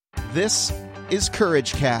This is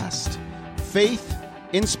Courage Cast. Faith,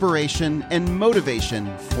 inspiration, and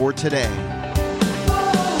motivation for today.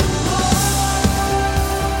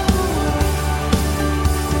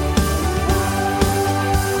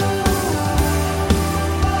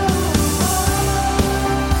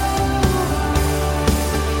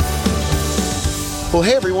 Well,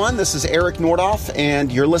 hey everyone, this is Eric Nordoff, and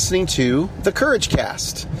you're listening to the Courage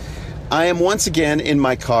Cast. I am once again in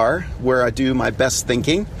my car where I do my best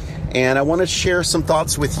thinking, and I want to share some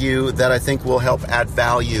thoughts with you that I think will help add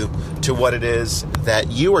value to what it is that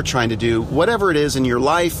you are trying to do, whatever it is in your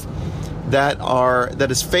life that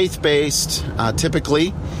is faith-based,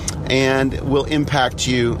 typically, and will impact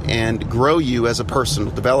you and grow you as a person,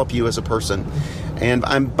 develop you as a person. And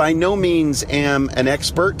I'm by no means am an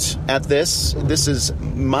expert at this. This is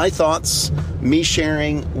my thoughts, me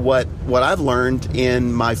sharing what I've learned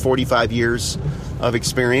in my 45 years of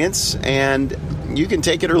experience. And you can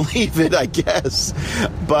take it or leave it, I guess.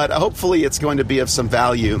 But hopefully it's going to be of some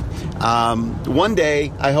value. One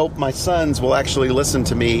day, I hope my sons will actually listen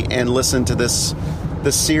to me and listen to this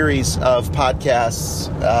series of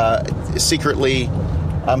podcasts. Secretly,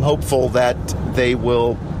 I'm hopeful that they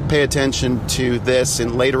will pay attention to this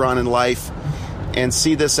and later on in life and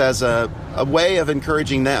see this as a way of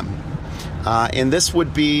encouraging them. And this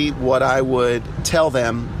would be what I would tell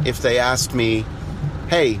them if they asked me,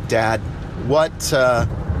 hey, Dad, what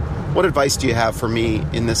advice do you have for me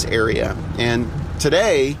in this area? And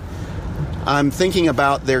today, I'm thinking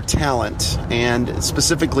about their talent, and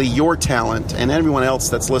specifically your talent, and everyone else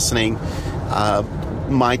that's listening,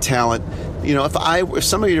 my talent. You know, if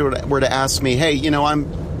somebody were to ask me, hey, you know,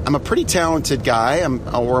 I'm a pretty talented guy,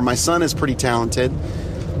 or my son is pretty talented,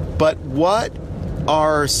 but what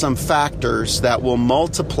are some factors that will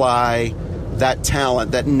multiply that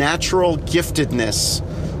talent, that natural giftedness,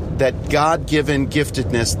 that God-given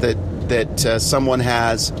giftedness that someone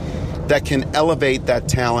has, that can elevate that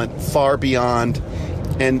talent far beyond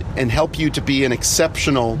and help you to be an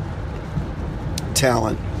exceptional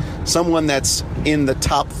talent, someone that's in the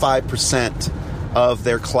top 5% of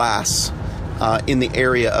their class in the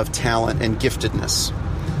area of talent and giftedness.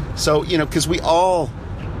 So, you know, because we all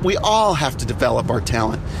have to develop our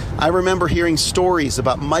talent. I remember hearing stories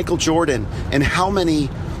about Michael Jordan and how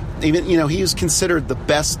many, even, you know, he was considered the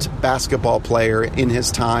best basketball player in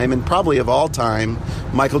his time, and probably of all time.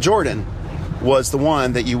 Michael Jordan was the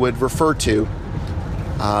one that you would refer to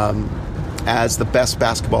as the best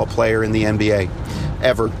basketball player in the NBA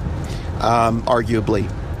ever,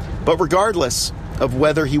 arguably. But regardless of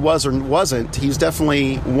whether he was or wasn't, he's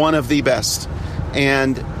definitely one of the best.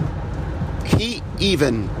 And he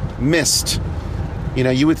even missed. You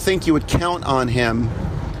know, you would think you would count on him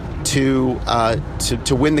to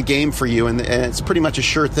win the game for you, and it's pretty much a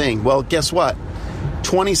sure thing. Well, guess what?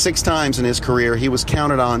 26 times in his career, he was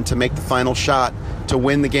counted on to make the final shot to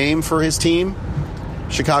win the game for his team,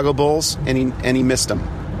 Chicago Bulls, and he missed them.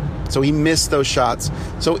 So he missed those shots.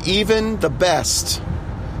 So even the best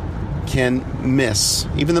can miss.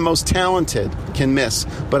 Even the most talented can miss.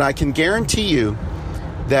 But I can guarantee you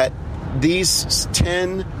that these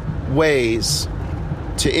 10 ways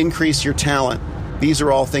to increase your talent, these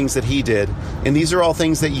are all things that he did. And these are all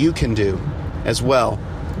things that you can do as well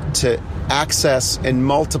to access and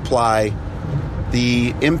multiply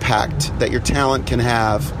the impact that your talent can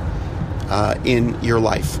have in your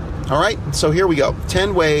life. All right, so here we go.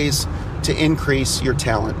 10 ways to increase your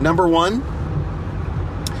talent. Number 1,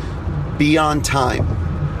 be on time.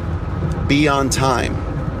 Be on time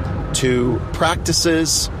to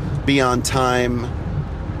practices, be on time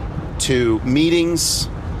to meetings,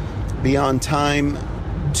 be on time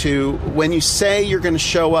to when you say you're going to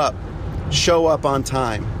show up on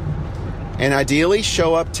time. And ideally,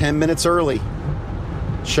 show up 10 minutes early.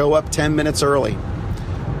 Show up 10 minutes early.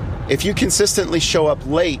 If you consistently show up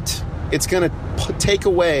late, it's going to take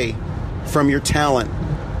away from your talent.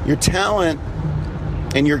 Your talent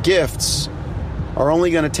and your gifts are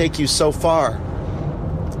only going to take you so far.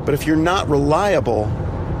 But if you're not reliable,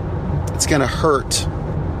 it's going to hurt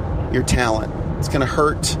your talent. It's going to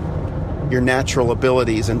hurt your natural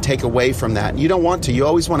abilities and take away from that. You don't want to. You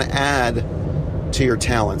always want to add to your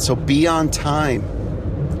talent. So be on time.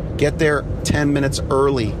 Get there 10 minutes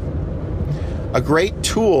early. A great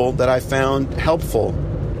tool that I found helpful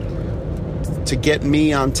to get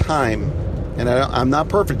me on time, and I'm not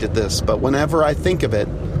perfect at this, but whenever I think of it,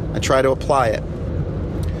 I try to apply it.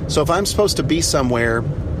 So if I'm supposed to be somewhere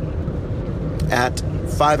at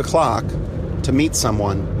 5 o'clock to meet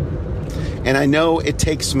someone, and I know it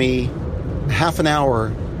takes me half an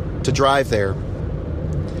hour to drive there,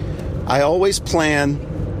 I always plan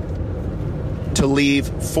to leave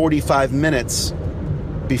 45 minutes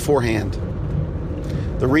beforehand.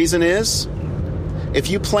 The reason is, if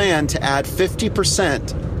you plan to add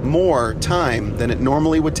 50% more time than it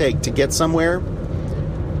normally would take to get somewhere,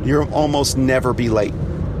 you'll almost never be late.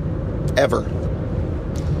 Ever.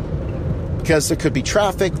 Because there could be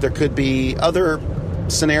traffic, there could be other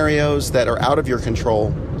scenarios that are out of your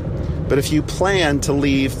control. But if you plan to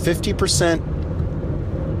leave 50%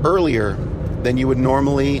 earlier than you would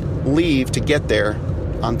normally leave to get there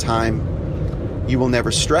on time, you will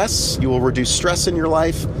never stress. You will reduce stress in your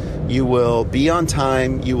life. You will be on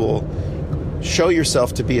time. You will show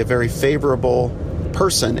yourself to be a very favorable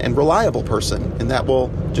person and reliable person, and that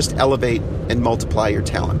will just elevate and multiply your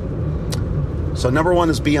talent. So number 1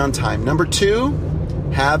 is be on time. Number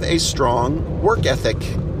 2, have a strong work ethic.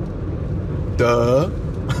 Duh.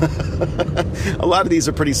 A lot of these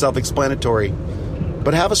are pretty self-explanatory.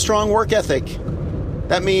 But have a strong work ethic.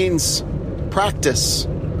 That means practice.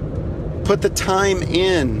 Put the time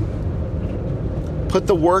in. Put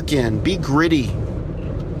the work in. Be gritty.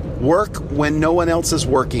 Work when no one else is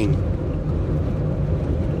working.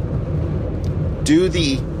 Do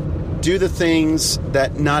the things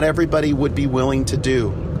that not everybody would be willing to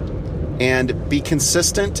do. And be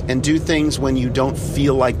consistent and do things when you don't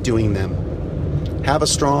feel like doing them. Have a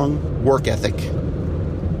strong work ethic.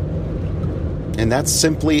 And that's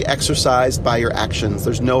simply exercised by your actions.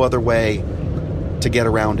 There's no other way to get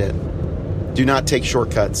around it. Do not take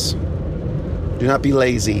shortcuts. Do not be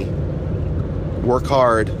lazy. Work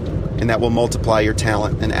hard, and that will multiply your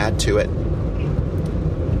talent and add to it.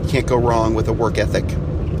 You can't go wrong with a work ethic.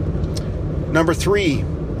 Number 3,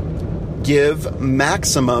 give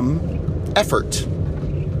maximum effort.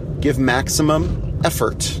 Give maximum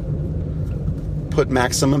effort. Put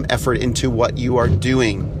maximum effort into what you are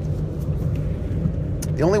doing.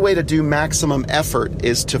 The only way to do maximum effort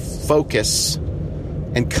is to focus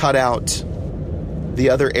and cut out the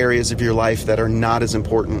other areas of your life that are not as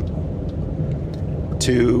important.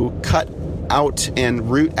 To cut out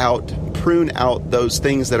and root out, prune out those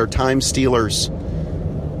things that are time stealers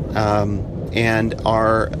and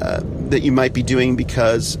are that you might be doing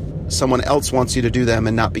because someone else wants you to do them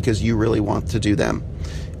and not because you really want to do them.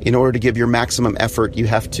 In order to give your maximum effort, you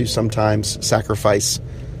have to sometimes sacrifice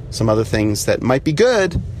some other things that might be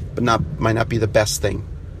good, but might not be the best thing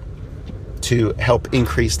to help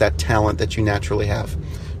increase that talent that you naturally have.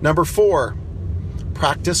 Number 4,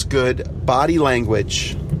 practice good body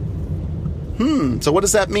language. So what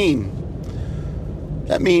does that mean?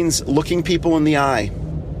 That means looking people in the eye.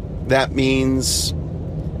 That means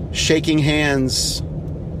shaking hands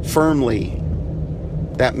firmly.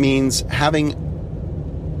 That means having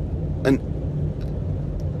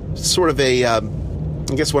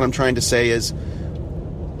I guess what I'm trying to say is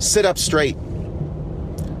sit up straight.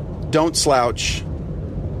 Don't slouch.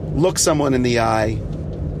 Look someone in the eye.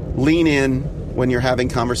 Lean in when you're having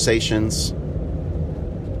conversations.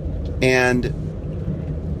 And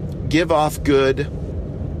give off good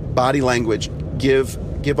body language. Give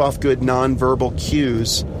off good nonverbal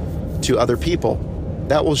cues to other people.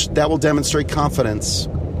 That will demonstrate confidence.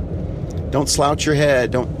 Don't slouch your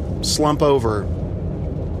head. Don't slump over.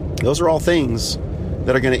 Those are all things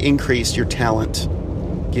that are going to increase your talent,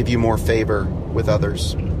 give you more favor with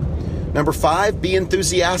others. Number 5, be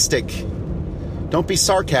enthusiastic. Don't be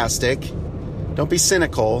sarcastic. Don't be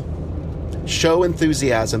cynical. Show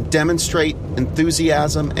enthusiasm. Demonstrate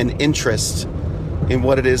enthusiasm and interest in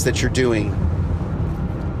what it is that you're doing.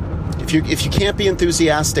 If you can't be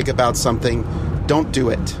enthusiastic about something, don't do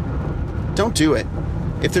it. Don't do it.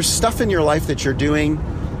 If there's stuff in your life that you're doing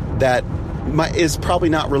that is probably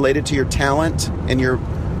not related to your talent and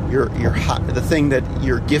the thing that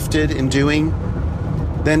you're gifted in doing,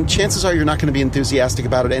 then chances are you're not going to be enthusiastic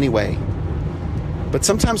about it anyway. But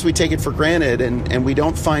sometimes we take it for granted and we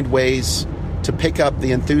don't find ways to pick up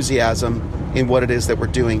the enthusiasm in what it is that we're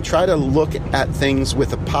doing. Try to look at things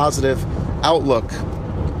with a positive outlook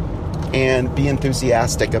and be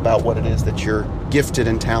enthusiastic about what it is that you're gifted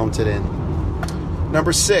and talented in.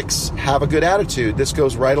 Number 6, have a good attitude. This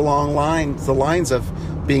goes right along the lines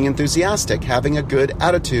of being enthusiastic, having a good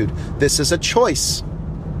attitude. This is a choice.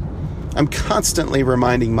 I'm constantly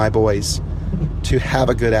reminding my boys to have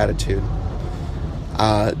a good attitude.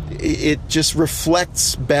 It just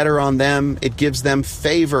reflects better on them. It gives them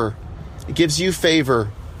favor. It gives you favor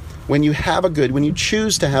when you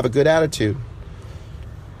choose to have a good attitude.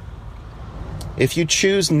 If you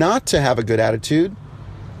choose not to have a good attitude,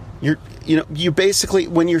 you basically,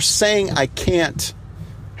 when you're saying I can't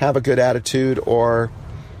have a good attitude, or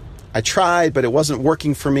I tried but it wasn't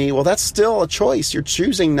working for me, well, that's still a choice. You're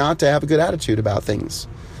choosing not to have a good attitude about things.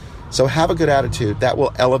 So have a good attitude. That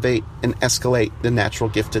will elevate and escalate the natural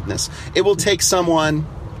giftedness. It will take someone,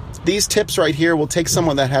 these tips right here will take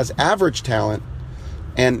someone that has average talent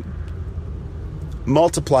and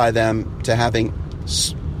multiply them to having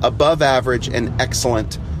above average and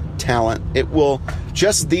excellent talent. It will,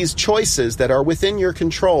 just these choices that are within your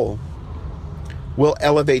control will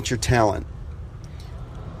elevate your talent.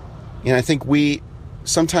 And I think we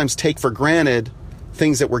sometimes take for granted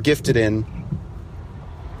things that we're gifted in,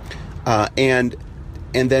 and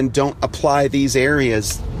then don't apply these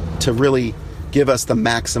areas to really give us the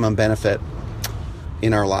maximum benefit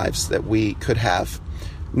in our lives that we could have.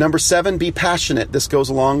 Number 7, be passionate. This goes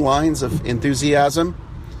along lines of enthusiasm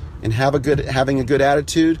and having a good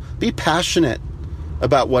attitude. Be passionate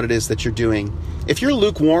about what it is that you're doing. If you're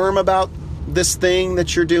lukewarm about this thing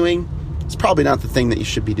that you're doing, it's probably not the thing that you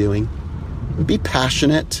should be doing. Be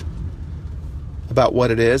passionate about what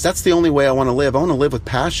it is. That's the only way I want to live. I want to live with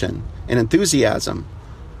passion and enthusiasm,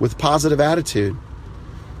 with positive attitude.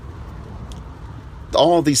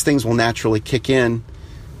 All of these things will naturally kick in,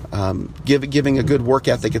 giving a good work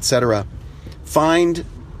ethic, etc. Find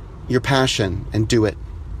your passion and do it.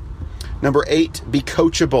 Number 8, be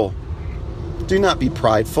coachable. Do not be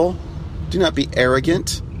prideful. Do not be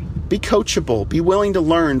arrogant. Be coachable. Be willing to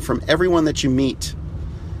learn from everyone that you meet,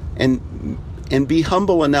 and be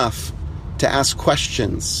humble enough to ask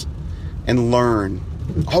questions and learn.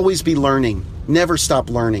 Always be learning. Never stop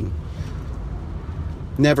learning.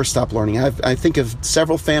 Never stop learning. I think of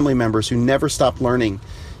several family members who never stopped learning,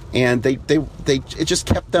 and it just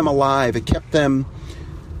kept them alive. It kept them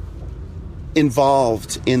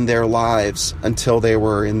involved in their lives until they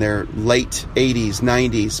were in their late 80s,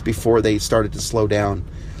 90s, before they started to slow down.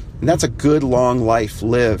 And that's a good long life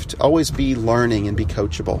lived. Always be learning and be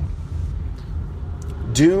coachable.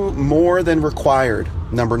 Do more than required.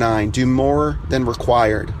 Number 9, do more than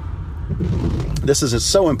required. This is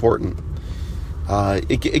so important.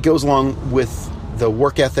 It goes along with the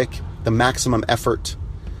work ethic, the maximum effort.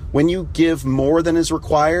 When you give more than is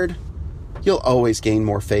required, you'll always gain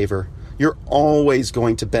more favor. You're always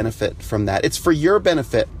going to benefit from that. It's for your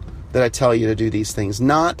benefit that I tell you to do these things,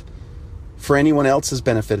 not for anyone else's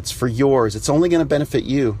benefit. It's for yours. It's only going to benefit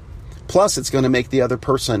you. Plus, it's going to make the other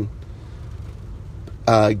person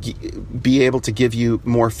be able to give you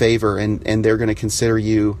more favor, and they're going to consider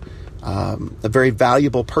you a very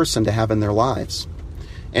valuable person to have in their lives.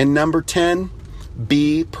 And number 10,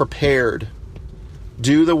 be prepared.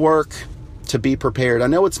 Do the work to be prepared. I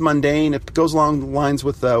know it's mundane. It goes along the lines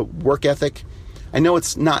with work ethic. I know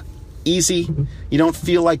it's not easy. You don't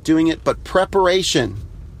feel like doing it, but preparation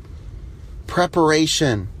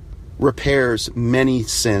repairs many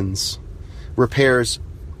sins, repairs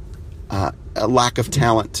a lack of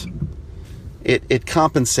talent. It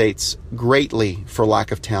compensates greatly for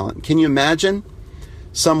lack of talent. Can you imagine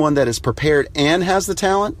someone that is prepared and has the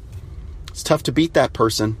talent? It's tough to beat that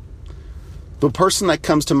person. The person that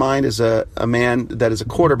comes to mind is a man that is a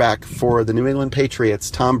quarterback for the New England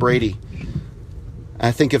Patriots, Tom Brady.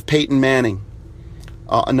 I think of Peyton Manning,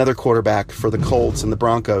 another quarterback for the Colts and the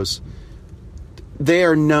Broncos. They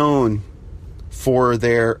are known for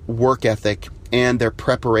their work ethic and their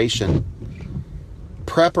preparation.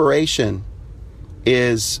 Preparation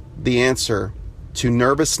is the answer to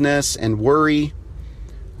nervousness and worry.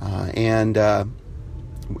 And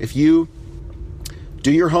if you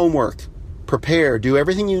do your homework, prepare, do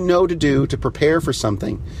everything you know to do to prepare for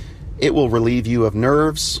something, it will relieve you of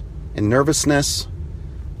nerves and nervousness,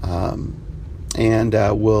 and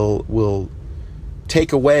will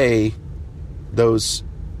take away those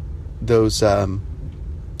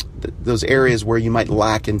areas where you might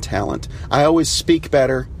lack in talent. I always speak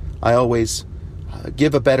better. I always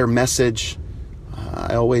give a better message.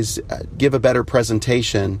 I always give a better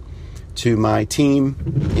presentation to my team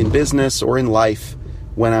in business or in life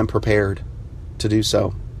when I'm prepared to do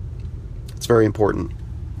so. It's very important.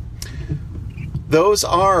 Those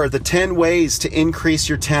are the 10 ways to increase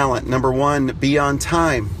your talent. Number 1, be on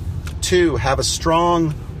time. 2, have a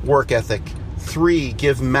strong work ethic. 3,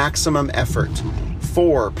 give maximum effort.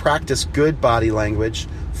 4, practice good body language.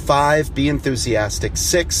 5, be enthusiastic.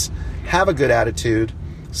 6, have a good attitude.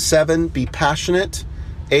 7, be passionate.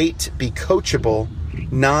 8, be coachable.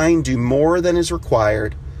 9, do more than is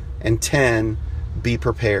required. And 10, be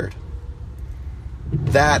prepared.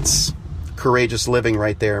 That's courageous living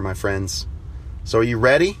right there, my friends. So are you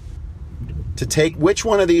ready to take, which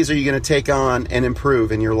one of these are you going to take on and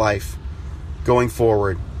improve in your life going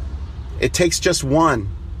forward? It takes just one.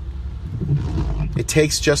 It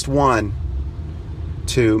takes just one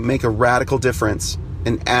to make a radical difference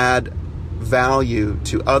and add value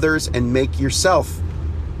to others and make yourself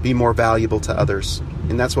be more valuable to others.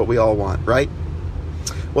 And that's what we all want, right?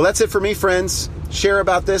 Well, that's it for me, friends. Share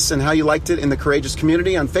about this and how you liked it in the Courageous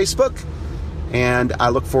community on Facebook. And I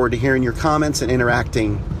look forward to hearing your comments and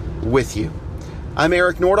interacting with you. I'm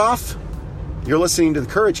Eric Nordoff. You're listening to the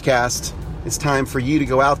Courage Cast. It's time for you to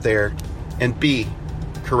go out there and be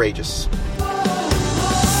courageous.